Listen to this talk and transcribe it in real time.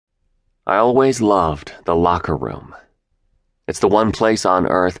I always loved the locker room. It's the one place on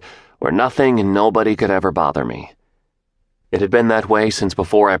earth where nothing and nobody could ever bother me. It had been that way since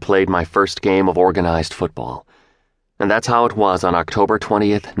before I played my first game of organized football. And that's how it was on October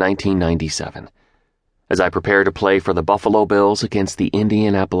 20th, 1997, as I prepared to play for the Buffalo Bills against the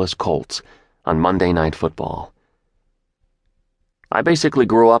Indianapolis Colts on Monday Night Football. I basically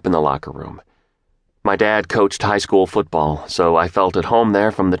grew up in the locker room. My dad coached high school football, so I felt at home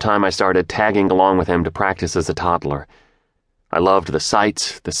there from the time I started tagging along with him to practice as a toddler. I loved the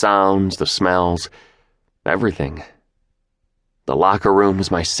sights, the sounds, the smells, everything. The locker room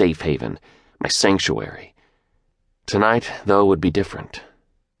was my safe haven, my sanctuary. Tonight, though, would be different.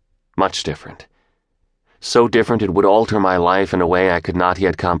 Much different. So different it would alter my life in a way I could not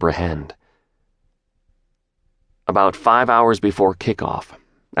yet comprehend. About 5 hours before kickoff,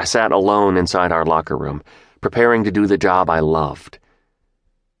 I sat alone inside our locker room, preparing to do the job I loved.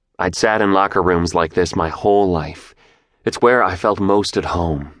 I'd sat in locker rooms like this my whole life. It's where I felt most at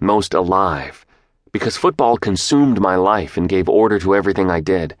home, most alive, because football consumed my life and gave order to everything I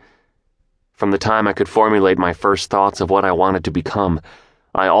did. From the time I could formulate my first thoughts of what I wanted to become,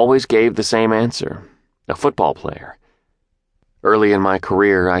 I always gave the same answer: a football player. Early in my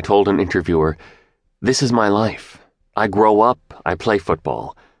career, I told an interviewer, "This is my life. I grow up, I play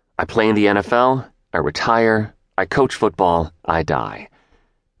football. I play in the NFL, I retire, I coach football, I die."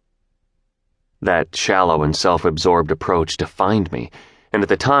 That shallow and self-absorbed approach defined me, and at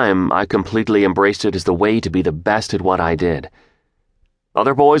the time, I completely embraced it as the way to be the best at what I did.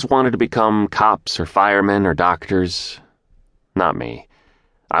 Other boys wanted to become cops or firemen or doctors. Not me.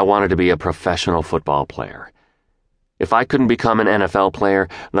 I wanted to be a professional football player. If I couldn't become an NFL player,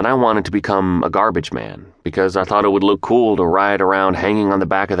 then I wanted to become a garbage man, because I thought it would look cool to ride around hanging on the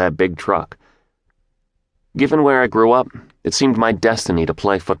back of that big truck. Given where I grew up, it seemed my destiny to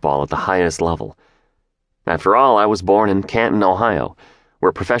play football at the highest level. After all, I was born in Canton, Ohio,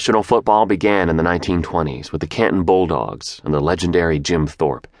 where professional football began in the 1920s with the Canton Bulldogs and the legendary Jim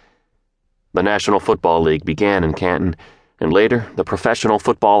Thorpe. The National Football League began in Canton, and later the Professional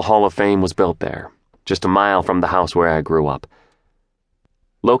Football Hall of Fame was built there, just a mile from the house where I grew up.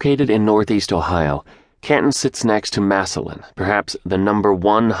 Located in northeast Ohio, Canton sits next to Massillon, perhaps the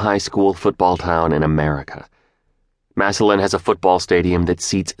 #1 high school football town in America. Massillon has a football stadium that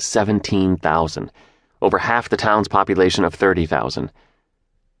seats 17,000, over half the town's population of 30,000.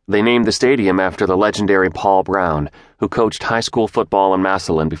 They named the stadium after the legendary Paul Brown, who coached high school football in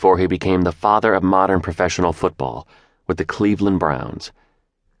Massillon before he became the father of modern professional football with the Cleveland Browns.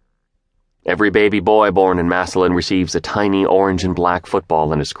 Every baby boy born in Massillon receives a tiny orange and black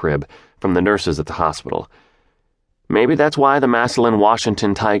football in his crib from the nurses at the hospital. Maybe that's why the Massillon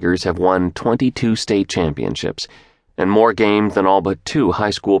Washington Tigers have won 22 state championships and more games than all but 2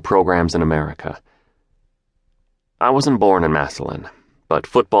 high school programs in America. I wasn't born in Massillon, but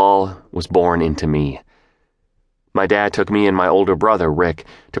football was born into me. My dad took me and my older brother, Rick,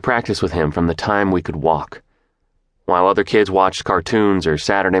 to practice with him from the time we could walk. While other kids watched cartoons or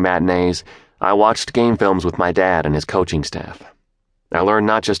Saturday matinees, I watched game films with my dad and his coaching staff. I learned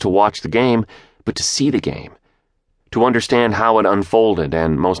not just to watch the game, but to see the game, to understand how it unfolded,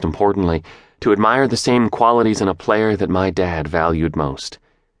 and most importantly, to admire the same qualities in a player that my dad valued most.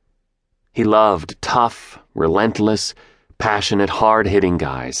 He loved tough, relentless, passionate, hard-hitting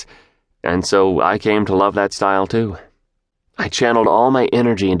guys, and so I came to love that style too. I channeled all my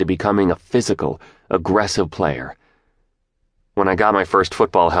energy into becoming a physical, aggressive player. When I got my first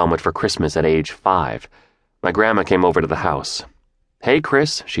football helmet for Christmas at age 5, my grandma came over to the house. "Hey,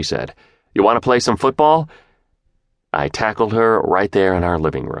 Chris," she said, "you want to play some football?" I tackled her right there in our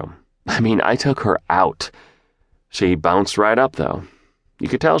living room. I took her out. She bounced right up, though. You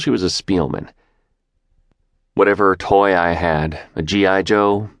could tell she was a Spielman. Whatever toy I had, a G.I.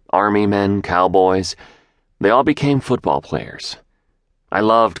 Joe, army men, cowboys, they all became football players. I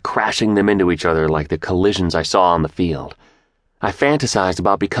loved crashing them into each other like the collisions I saw on the field. I fantasized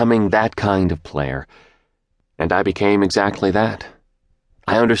about becoming that kind of player, and I became exactly that.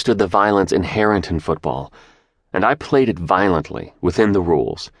 I understood the violence inherent in football, and I played it violently within the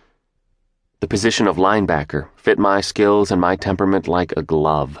rules. The position of linebacker fit my skills and my temperament like a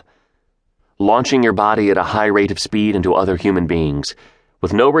glove. Launching your body at a high rate of speed into other human beings,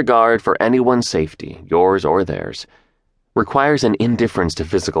 with no regard for anyone's safety, yours or theirs, requires an indifference to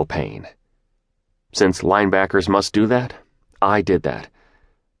physical pain. Since linebackers must do that, I did that,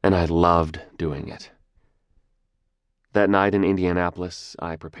 and I loved doing it. That night in Indianapolis,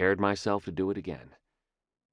 I prepared myself to do it again.